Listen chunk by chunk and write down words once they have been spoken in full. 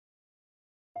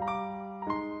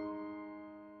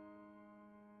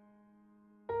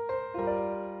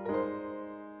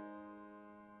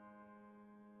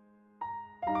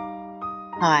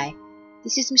Hi,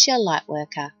 this is Michelle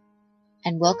Lightworker,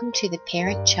 and welcome to the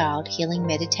Parent-Child Healing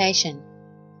Meditation.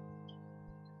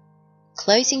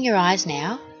 Closing your eyes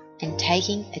now and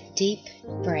taking a deep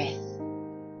breath.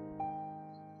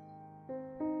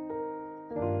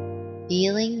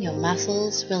 Feeling your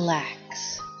muscles relax.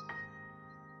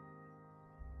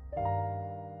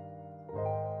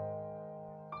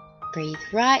 Breathe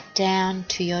right down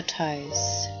to your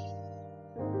toes.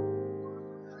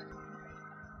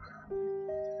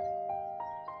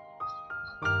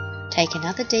 Take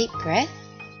another deep breath,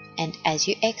 and as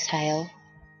you exhale,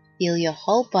 feel your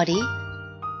whole body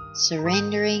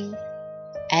surrendering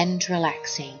and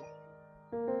relaxing.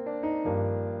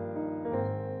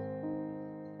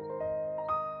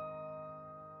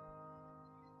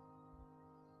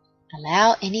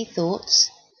 Allow any thoughts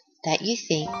that you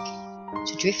think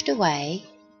to drift away,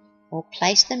 or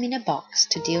place them in a box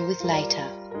to deal with later.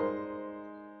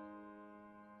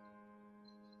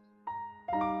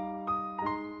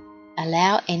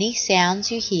 Allow any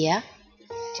sounds you hear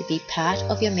to be part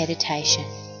of your meditation.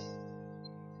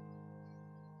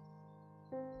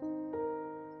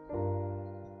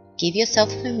 Give yourself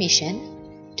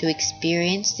permission to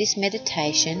experience this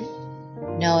meditation,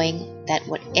 knowing that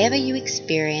whatever you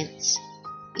experience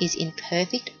is in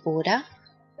perfect order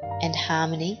and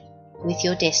harmony with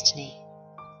your destiny.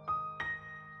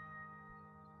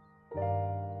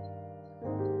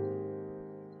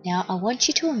 Now I want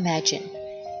you to imagine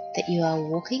that you are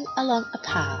walking along a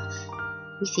path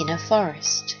within a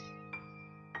forest.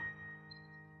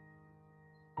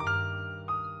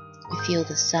 You feel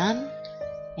the sun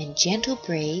and gentle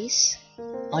breeze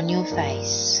on your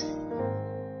face.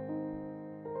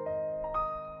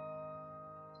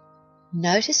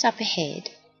 Notice up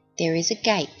ahead there is a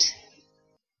gate.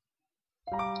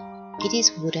 It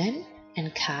is wooden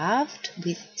and carved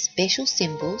with special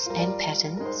symbols and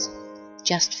patterns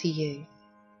just for you.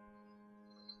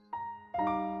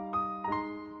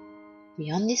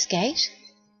 Beyond this gate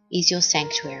is your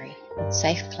sanctuary and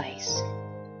safe place.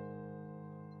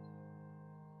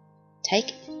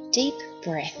 Take a deep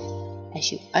breath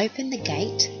as you open the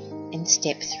gate and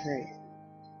step through.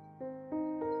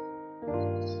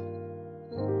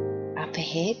 Up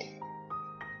ahead,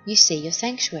 you see your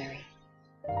sanctuary.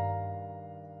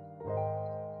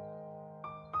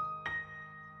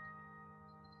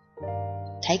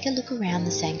 Take a look around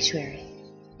the sanctuary.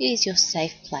 It is your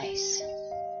safe place.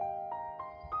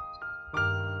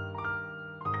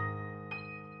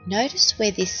 Notice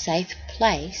where this safe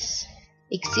place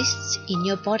exists in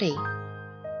your body.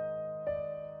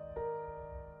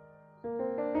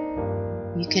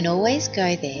 You can always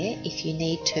go there if you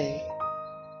need to.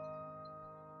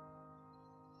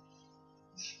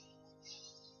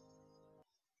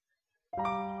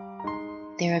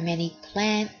 There are many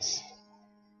plants,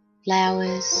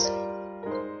 flowers,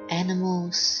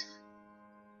 animals,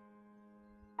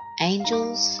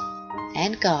 angels,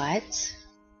 and guides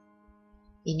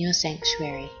in your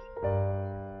sanctuary.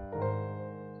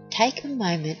 Take a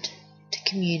moment to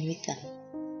commune with them.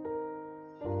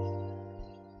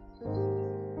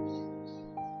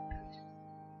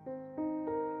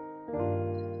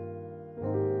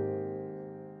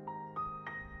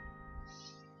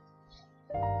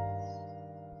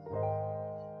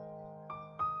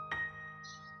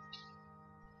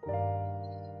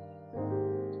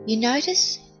 You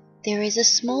notice there is a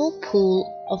small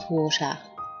pool of water.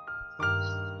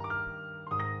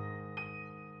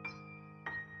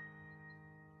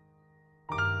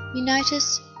 You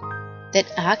notice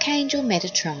that Archangel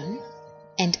Metatron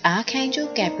and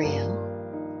Archangel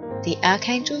Gabriel, the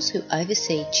archangels who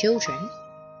oversee children,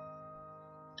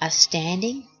 are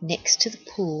standing next to the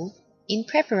pool in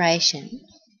preparation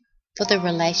for the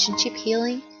relationship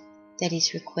healing that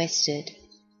is requested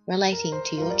relating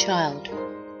to your child.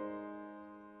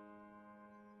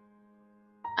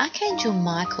 Archangel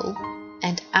Michael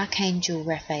and Archangel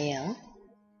Raphael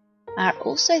are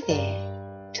also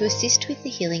there to assist with the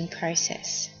healing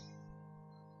process.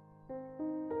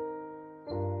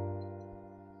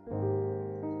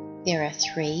 There are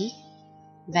 3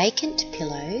 vacant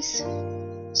pillows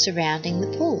surrounding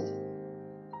the pool.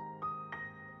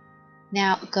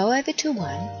 Now go over to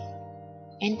one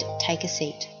and take a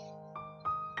seat.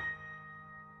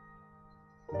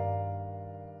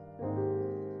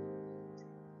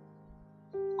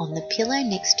 On the pillow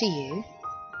next to you,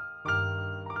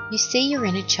 you see your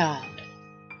inner child.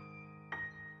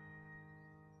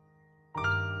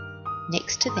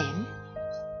 Next to them,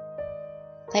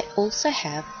 they also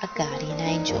have a guardian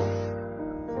angel.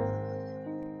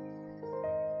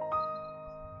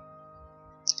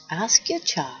 Ask your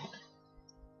child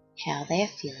how they are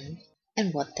feeling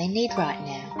and what they need right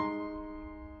now.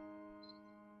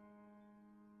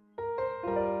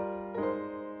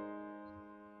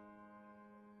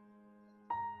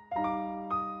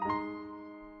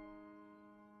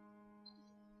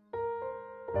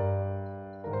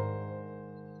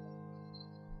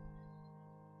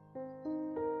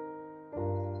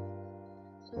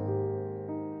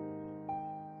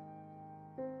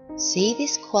 See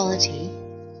this quality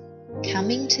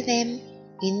coming to them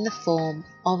in the form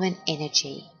of an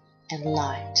energy and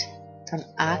light from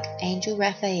Archangel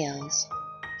Raphael's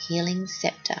healing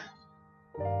scepter.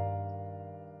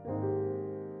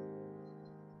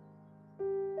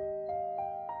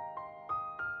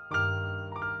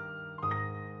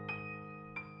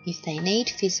 If they need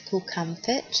physical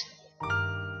comfort,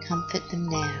 comfort them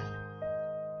now.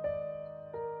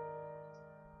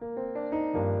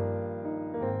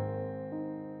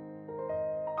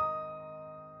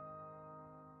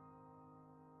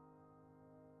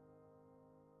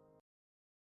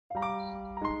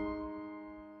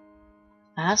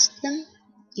 Ask them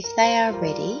if they are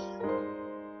ready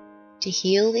to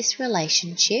heal this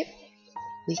relationship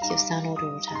with your son or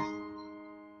daughter.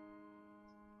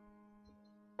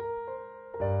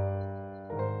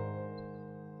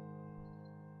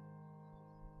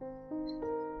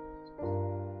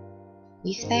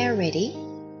 If they are ready,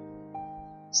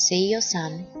 see your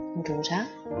son or daughter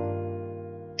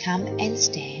come and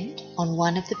stand on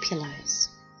one of the pillows.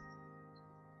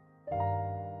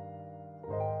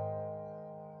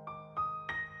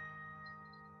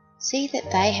 See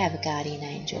that they have a guardian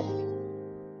angel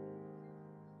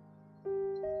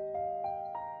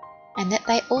and that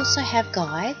they also have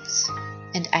guides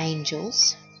and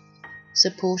angels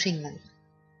supporting them.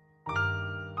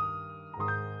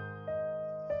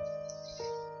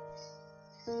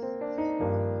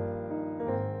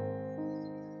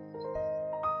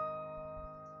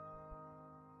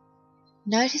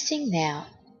 Noticing now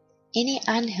any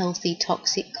unhealthy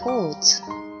toxic cords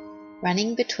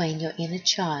running between your inner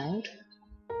child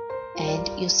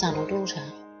and your son or daughter.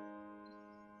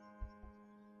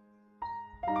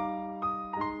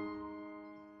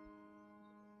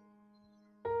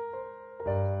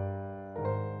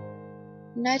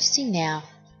 Noticing now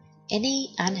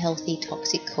any unhealthy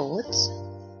toxic cords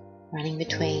running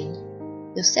between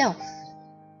yourself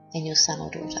and your son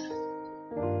or daughter.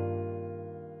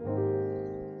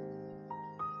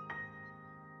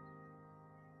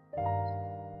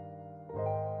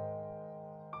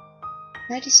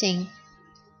 Noticing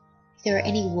if there are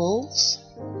any walls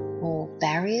or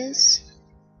barriers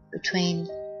between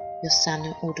your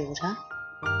son or daughter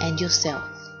and yourself.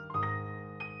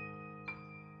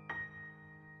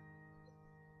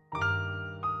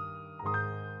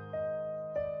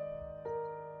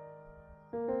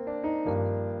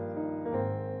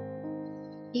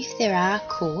 If there are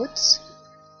cords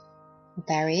or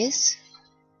barriers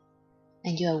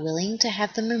and you are willing to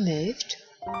have them removed,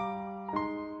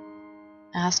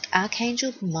 ask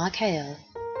Archangel Michael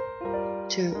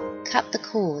to cut the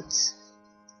cords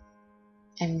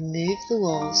and remove the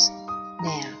walls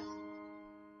now.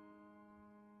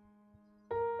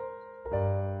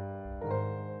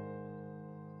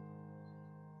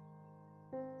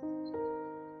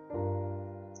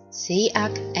 See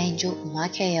Archangel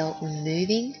Michael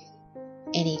removing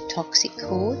any toxic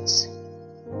cords,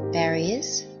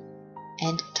 barriers,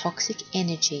 and toxic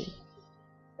energy,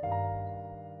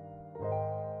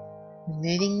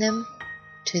 removing them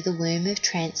to the womb of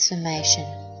transformation.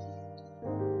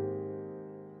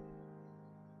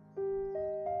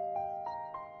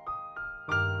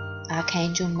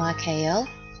 Archangel Michael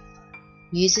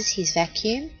uses his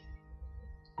vacuum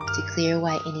to clear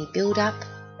away any build-up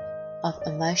of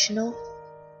emotional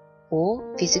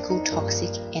or physical toxic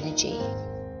energy.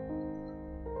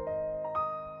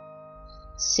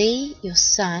 See your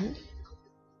son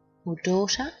or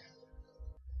daughter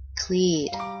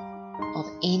cleared of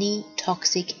any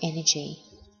toxic energy.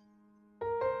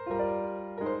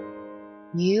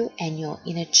 You and your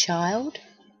inner child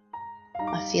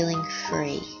are feeling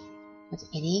free of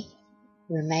any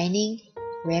remaining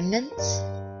remnants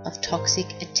of toxic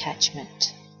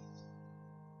attachment.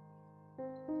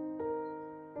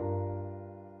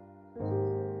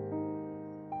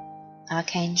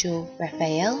 Archangel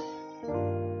Raphael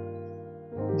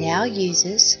now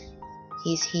uses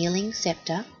his healing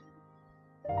scepter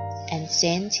and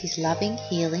sends his loving,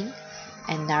 healing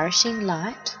and nourishing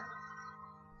light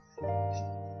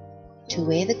to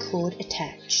where the cord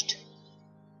attached.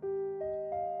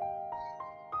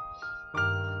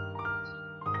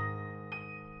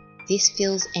 This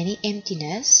fills any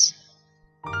emptiness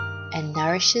and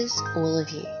nourishes all of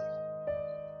you.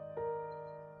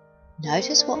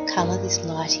 Notice what colour this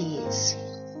light is.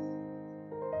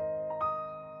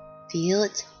 Feel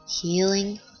its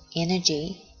healing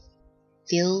energy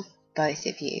fill both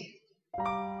of you.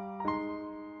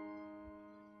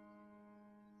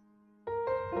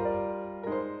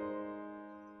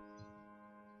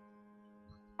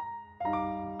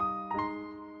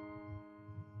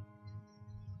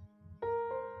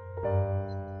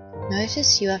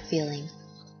 Notice you are feeling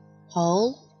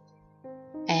whole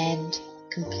and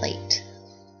complete.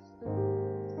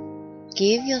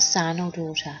 Give your son or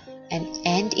daughter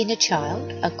and inner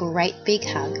child a great big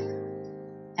hug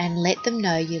and let them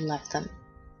know you love them.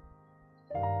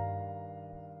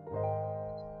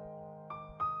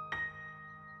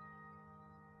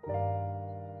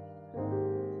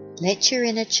 Let your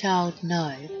inner child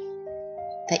know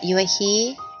that you are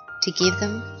here to give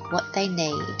them what they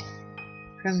need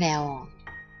from now on,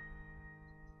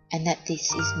 and that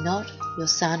this is not your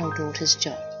son or daughter's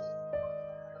job.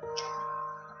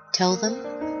 Tell them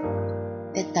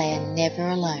that they are never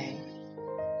alone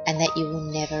and that you will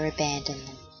never abandon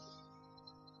them.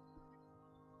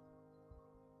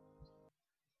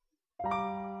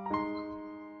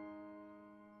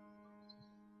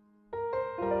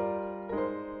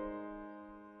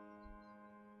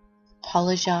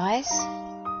 Apologise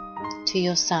to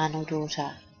your son or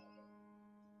daughter.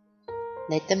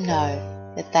 Let them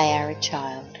know that they are a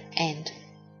child and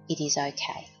it is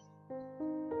okay.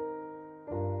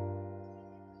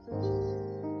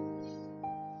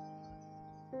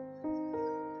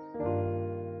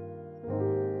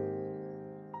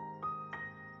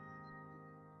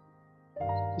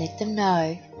 Let them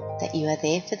know that you are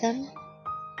there for them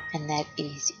and that it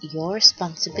is your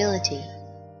responsibility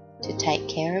to take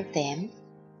care of them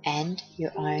and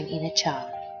your own inner child.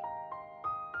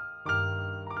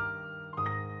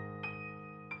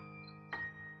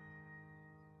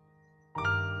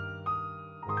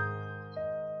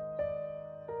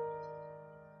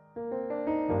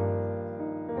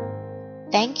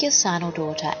 Thank your son or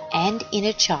daughter and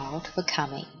inner child for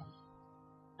coming,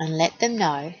 and let them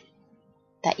know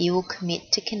that you will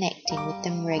commit to connecting with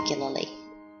them regularly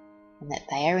and that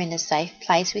they are in a safe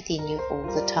place within you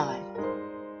all the time.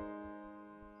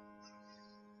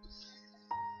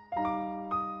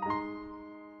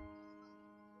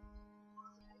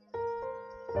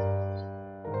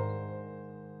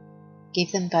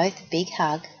 Give them both a big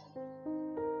hug,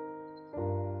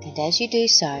 and as you do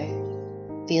so,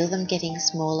 feel them getting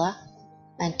smaller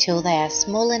until they are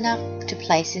small enough to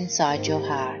place inside your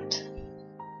heart.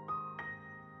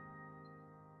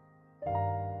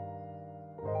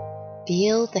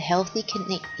 Feel the healthy,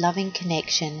 loving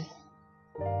connection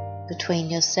between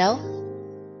yourself,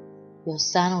 your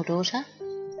son or daughter,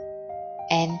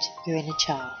 and your inner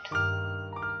child.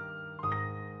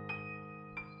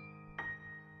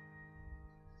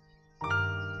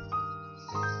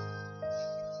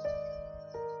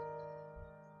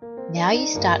 Now you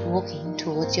start walking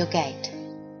towards your gate.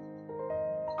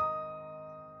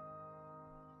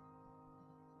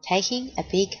 Taking a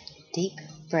big, deep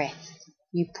breath,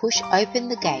 you push open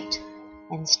the gate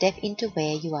and step into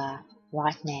where you are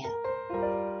right now.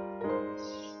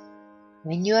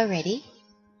 When you are ready,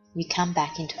 you come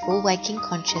back into full waking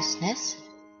consciousness,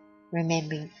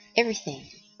 remembering everything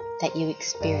that you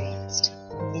experienced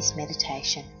in this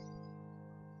meditation.